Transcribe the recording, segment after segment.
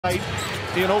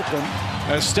in Oakland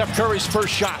as Steph Curry's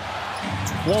first shot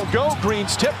won't go.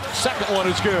 Green's tip. Second one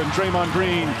is good. Draymond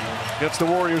Green gets the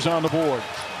Warriors on the board.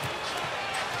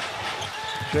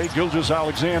 Shai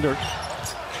Gilgeous-Alexander,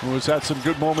 who has had some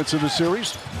good moments in the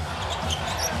series.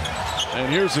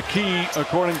 And here's the key,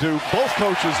 according to both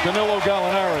coaches, Danilo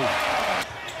Gallinari.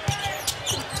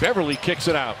 Beverly kicks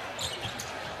it out.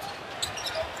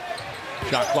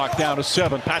 Shot clock down to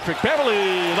 7. Patrick Beverly,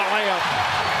 the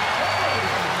layup.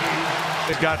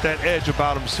 He's got that edge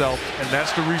about himself, and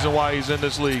that's the reason why he's in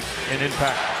this league and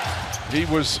impact. He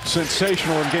was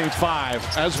sensational in Game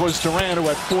 5, as was Durant, who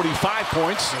had 45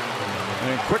 points,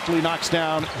 and quickly knocks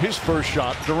down his first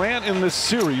shot. Durant in this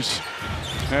series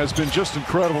has been just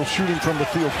incredible, shooting from the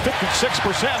field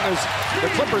 56% as the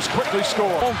Clippers quickly score.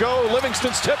 Won't go.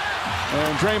 Livingston's tip,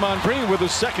 and Draymond Green with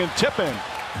his second tip in.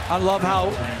 I love how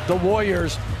the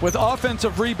Warriors, with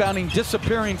offensive rebounding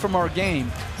disappearing from our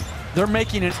game, they're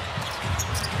making it.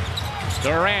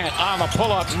 Durant on the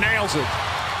pull-up, nails it.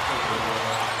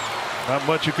 Not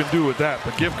much you can do with that,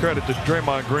 but give credit to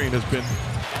Draymond Green. Has been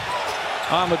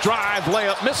on the drive,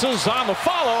 layup misses. On the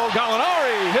follow,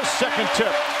 Gallinari, his second tip.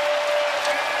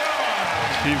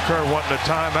 Steve Kerr wanting a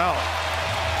timeout.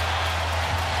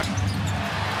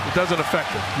 It doesn't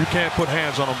affect him. You can't put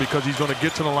hands on him because he's going to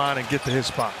get to the line and get to his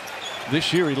spot.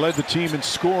 This year he led the team in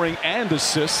scoring and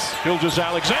assists.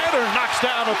 Gilgeous-Alexander knocks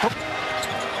down a...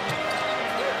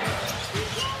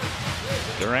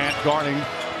 Durant guarding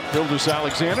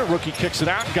Gilgeous-Alexander. Rookie kicks it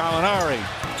out. Gallinari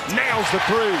nails the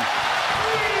three.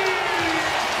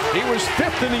 He was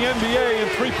 5th in the NBA in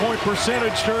three-point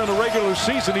percentage during the regular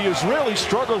season. He has really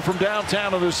struggled from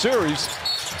downtown in this series.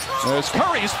 As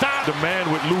Curry's fouled. The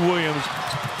man with Lou Williams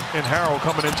and Harrell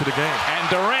coming into the game. And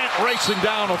Durant racing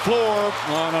down the floor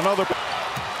on another.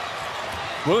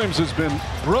 Williams has been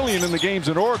brilliant in the games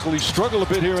at Oracle. He struggled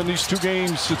a bit here in these two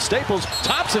games at Staples.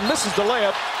 Thompson misses the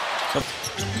layup.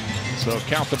 So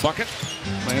count the bucket.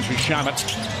 Landry Shamet.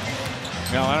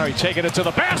 Gallinari taking it to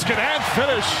the basket and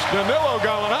finish. Danilo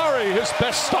Gallinari, his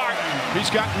best start. He's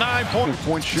got 9 points.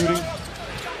 Point shooting.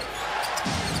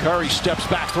 Curry steps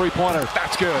back, three-pointer.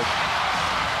 That's good.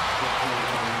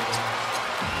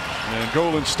 And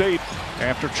Golden State,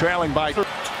 after trailing by...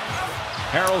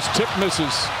 Harrell's tip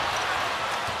misses.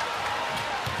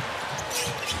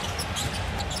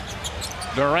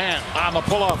 Durant on the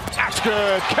pull-up. That's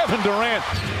good. Kevin Durant.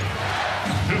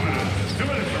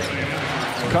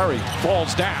 Curry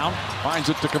falls down. Finds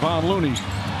it to Kevon Looney.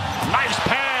 Nice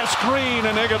pass. Green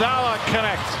and Iguodala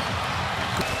connect.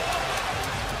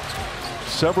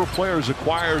 Several players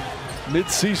acquired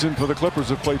mid-season for the Clippers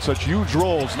have played such huge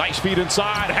roles. Nice feed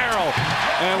inside. Harrell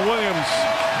and Williams.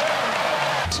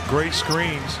 Great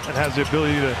screens and has the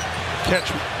ability to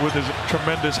catch with his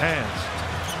tremendous hands.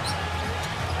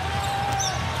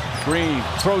 Green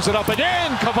throws it up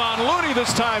again. Kevon Looney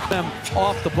this time. Them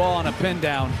off the ball on a pin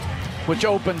down, which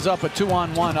opens up a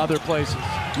 2-on-1 other places.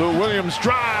 Lou Williams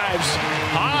drives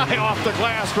high off the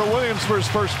glass for Williams for his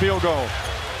first field goal.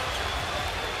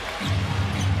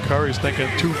 Curry's thinking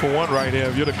 2 for 1 right here.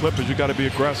 If you're the Clippers, you got to be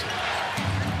aggressive.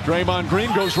 Draymond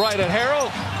Green goes right at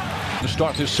Harrell to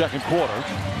start this second quarter.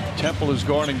 Temple is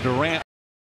guarding Durant.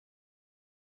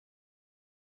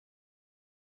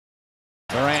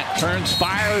 Durant turns,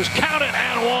 fires, count it,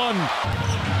 and one.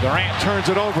 Durant turns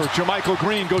it over. JaMychal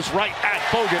Green goes right at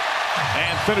Bogut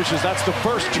and finishes. That's the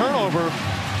first turnover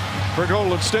for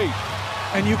Golden State.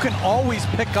 And you can always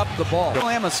pick up the ball.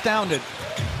 I am astounded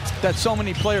that so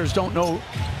many players don't know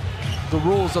the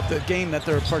rules of the game that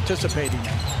they're participating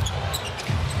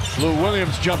in. Lou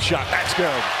Williams jump shot. That's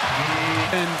good.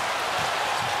 And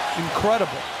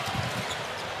incredible.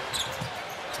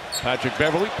 Patrick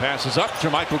Beverly passes up.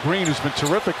 JaMychal Green, who's been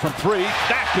terrific from 3.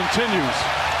 That continues.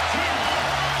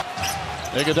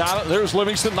 Iguodala, there's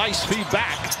Livingston. Nice feed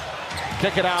back.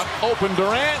 Kick it out. Open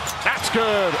Durant. That's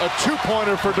good. A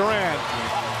 2-pointer for Durant.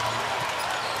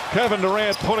 Kevin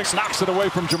Durant knocks it away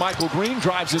from JaMychal Green.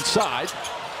 Drives inside.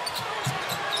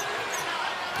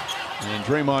 And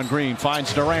Draymond Green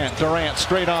finds Durant. Durant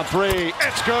straight on 3.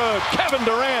 It's good. Kevin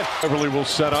Durant. Beverly will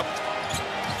set up.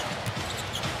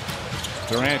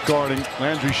 Durant guarding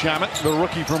Landry Shamet, the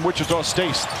rookie from Wichita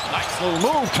State. Nice little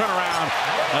move, turnaround.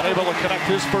 Unable to connect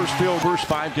his first field. First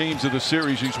 5 games of the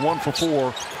series. He's 1 for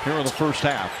 4 here in the first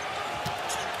half.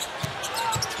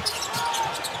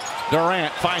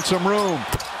 Durant finds some room.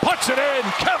 Puts it in.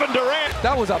 Kevin Durant.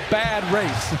 That was a bad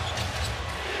race.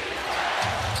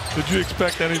 Did you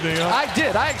expect anything else? I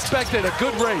did. I expected a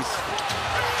good race.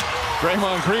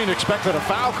 Draymond Green expected a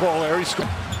foul call there. He's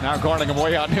now guarding him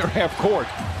way out near half court.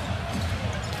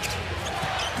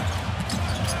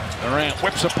 Durant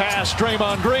whips a pass.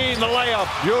 Draymond Green, the layup.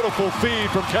 Beautiful feed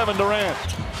from Kevin Durant.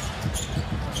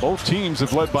 Both teams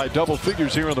have led by double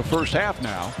figures here in the first half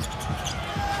now.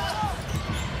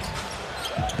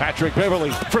 Patrick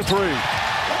Beverley for three.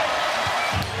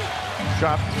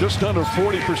 Shot just under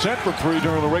 40% from three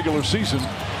during the regular season.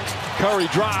 Curry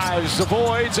drives,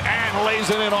 avoids, and lays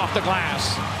it in off the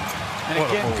glass. And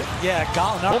again, yeah,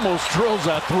 Gallinari Almost drills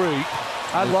that three.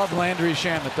 I love Landry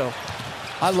Shamet, though.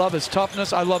 I love his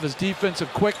toughness. I love his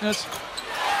defensive quickness.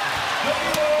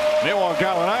 Meanwhile,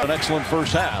 Gallinari, an excellent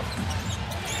first half.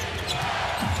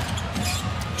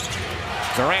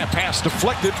 Durant pass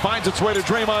deflected, finds its way to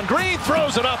Draymond Green,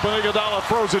 throws it up, and Iguodala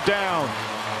throws it down.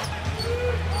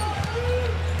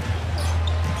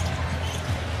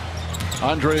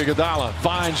 Andre Iguodala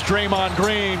finds Draymond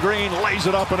Green. Green lays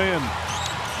it up and in.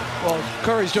 Well,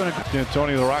 Curry's doing a good.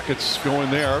 D'Antoni, the Rockets go in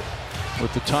there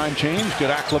with the time change,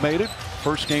 get acclimated.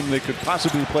 First game they could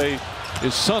possibly play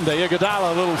is Sunday.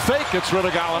 Iguodala, a little fake, gets rid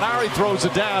of Gallinari, throws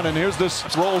it down, and here's this,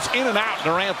 rolls in and out.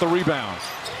 Durant the rebound.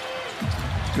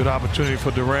 Good opportunity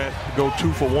for Durant to go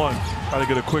 2 for 1. Try to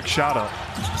get a quick shot up.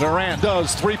 Durant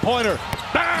does, three-pointer.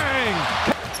 Bang!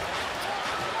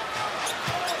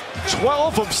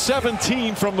 12 of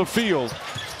 17 from the field.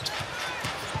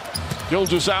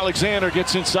 Gilgeous-Alexander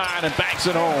gets inside and banks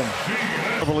it home.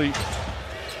 Probably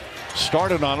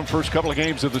started on him first couple of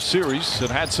games of the series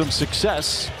and had some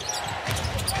success.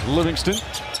 Livingston,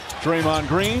 Draymond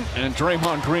Green, and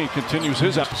Draymond Green continues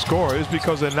his Score is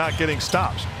because they're not getting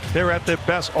stops. They're at their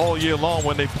best all year long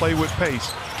when they play with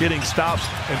pace, getting stops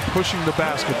and pushing the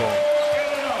basketball.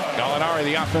 Gallinari,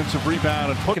 the offensive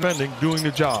rebound, and Defending, doing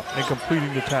the job, and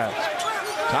completing the task.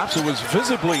 Thompson was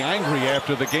visibly angry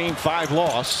after the Game 5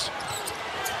 loss.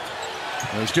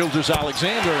 As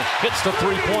Gilgeous-Alexander hits the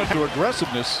three-point to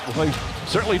aggressiveness. Well, he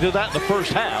certainly did that in the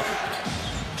first half.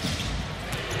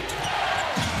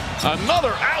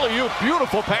 Another alley-oop,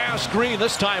 beautiful pass. Green,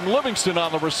 this time Livingston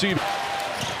on the receiver.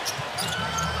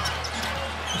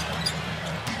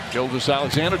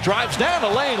 Gilgeous-Alexander drives down the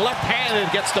lane,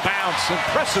 left-handed, gets the bounce.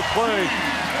 Impressive play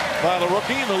by the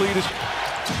rookie, and the lead is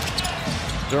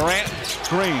Durant,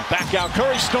 Green, back out.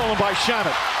 Curry stolen by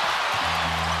Shamet.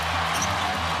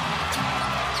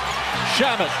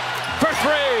 Shamet for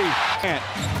three. And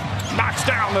knocks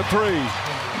down the three.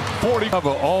 40. Cover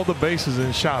all the bases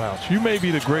in shout-outs. You may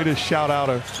be the greatest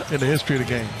shout-outer in the history of the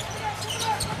game.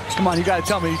 Come on, you got to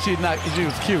tell me he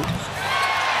was cute.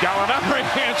 Gallinari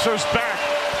answers back.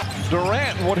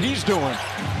 Durant, what he's doing.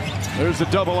 There's the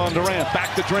double on Durant.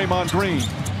 Back to Draymond Green.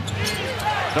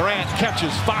 Durant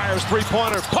catches, fires,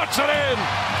 three-pointer, puts it in.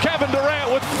 Kevin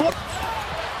Durant with four.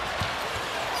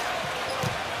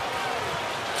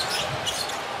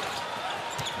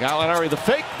 Gallinari, the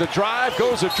fake, the drive,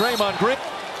 goes at Draymond Green.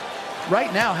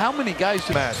 Right now, how many guys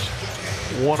do Match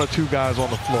 1 or 2 guys on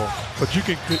the floor, but you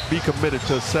can be committed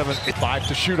to 7, 8. 5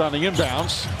 to shoot on the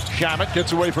inbounds. Shamet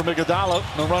gets away from Iguodala.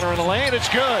 The runner in the lane, it's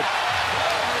good.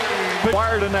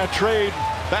 Acquired in that trade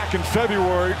back in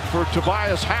February for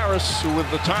Tobias Harris, who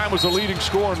at the time was the leading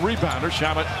scorer and rebounder.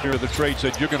 Shamet here the trade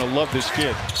said, you're going to love this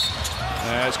kid.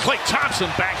 As Klay Thompson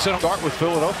backs it up. Start with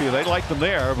Philadelphia. They liked them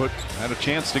there, but had a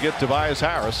chance to get Tobias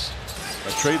Harris.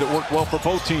 A trade that worked well for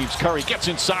both teams. Curry gets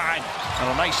inside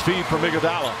on a nice feed from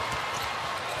Iguodala.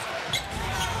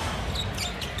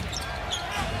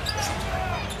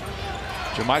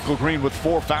 JaMychal Green with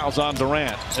 4 fouls on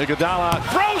Durant. Iguodala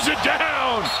throws it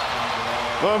down.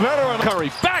 The veteran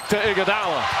Curry back to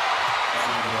Iguodala.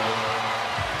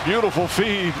 Beautiful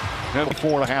feed. And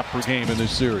 4.5 per game in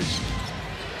this series.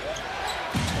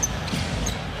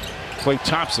 Klay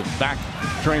Thompson back.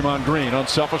 Draymond Green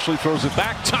unselfishly throws it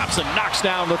back. Thompson knocks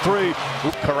down the three.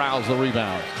 Corrals the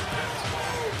rebound.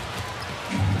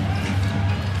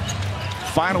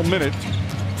 Final minute.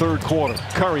 Third quarter.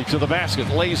 Curry to the basket,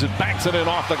 lays it, banks it in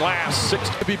off the glass. 6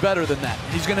 to be better than that.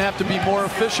 He's going to have to be more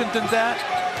efficient than that,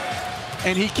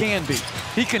 and he can be.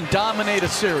 He can dominate a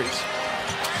series.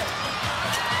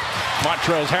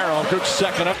 Montrezl Harrell, good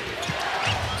second up.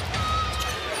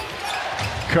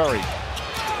 Curry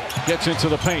gets into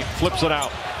the paint, flips it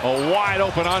out. A wide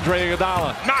open Andre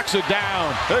Iguodala knocks it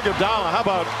down. Iguodala, how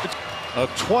about a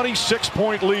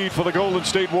 26-point lead for the Golden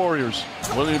State Warriors.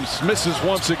 Williams misses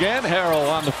once again. Harrell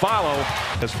on the follow.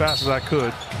 As fast as I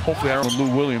could. Hopefully, Aaron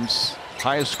Lou Williams,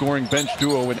 highest scoring bench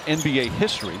duo in NBA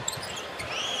history.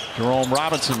 Jerome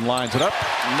Robinson lines it up,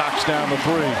 knocks down the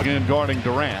three. Again, guarding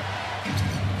Durant.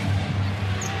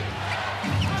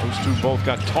 Those two both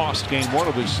got tossed game 1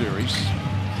 of this series.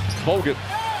 Bogut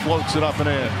floats it up and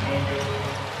in.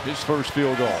 His first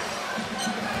field goal.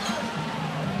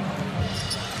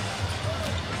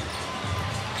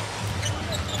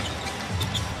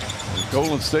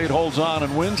 Golden State holds on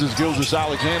and wins as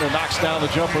Gilgeous-Alexander knocks down the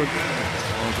jumper.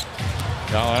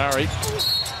 Gallinari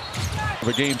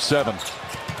for Game 7.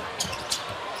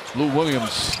 Lou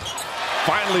Williams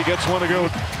finally gets one to go.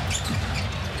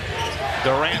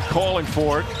 Durant calling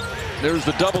for it. There's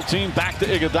the double team back to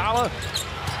Iguodala.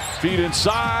 Feed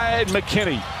inside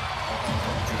McKinney.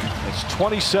 It's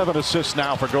 27 assists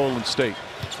now for Golden State.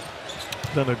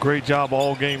 Done a great job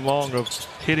all game long of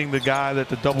hitting the guy that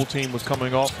the double team was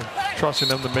coming off and trusting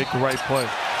them to make the right play.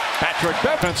 Patrick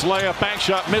Bevins layup, bank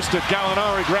shot, missed it.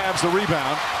 Gallinari grabs the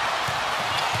rebound.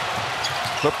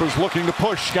 Clippers looking to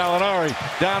push. Gallinari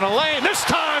down a lane. This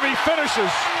time he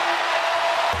finishes.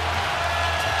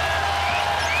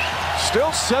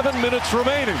 Still 7 minutes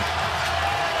remaining.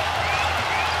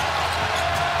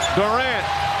 Durant.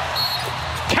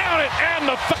 Count it, and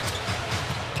the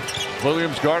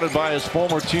Williams guarded by his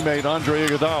former teammate Andre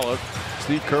Iguodala.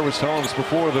 Steve Kerr was telling us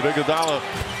before that Iguodala,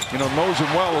 knows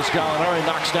him well as Gallinari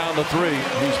knocks down the three.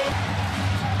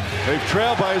 They've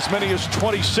trailed by as many as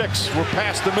 26. We're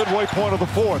past the midway point of the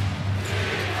fourth.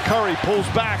 Curry pulls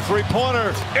back,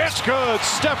 three-pointer. It's good.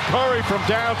 Steph Curry from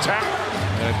downtown.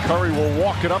 And Curry will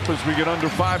walk it up as we get under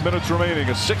 5 minutes remaining.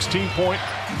 A 16-point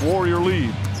Warrior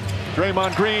lead.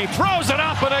 Draymond Green throws it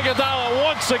up, and Iguodala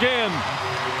once again.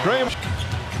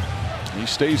 He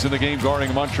stays in the game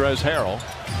guarding Montrezl Harrell.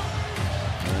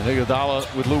 And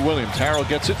Iguodala with Lou Williams. Harrell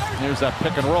gets it. Here's that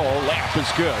pick and roll. Layup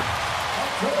is good.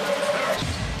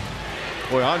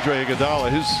 Boy, Andre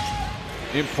Iguodala, his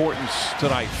importance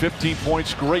tonight. 15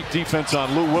 points, great defense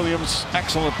on Lou Williams.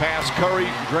 Excellent pass. Curry,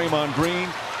 Draymond Green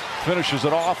finishes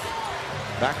it off.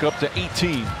 Back up to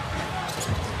 18.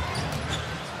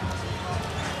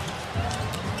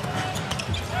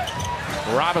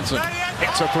 Robinson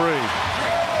hits a three.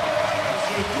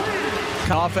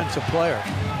 An offensive player.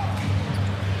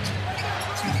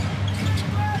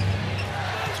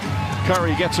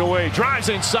 Curry gets away, drives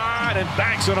inside, and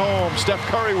banks it home. Steph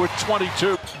Curry with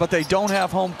 22. But they don't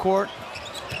have home court.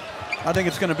 I think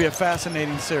it's going to be a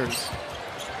fascinating series.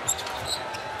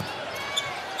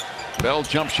 Bell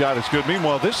jump shot is good.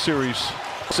 Meanwhile, this series,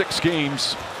 6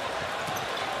 games.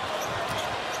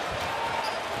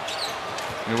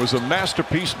 It was a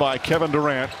masterpiece by Kevin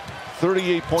Durant.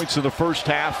 38 points in the first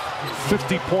half,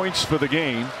 50 points for the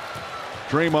game.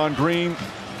 Draymond Green,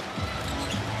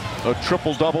 a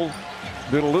triple-double,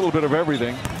 did a little bit of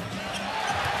everything.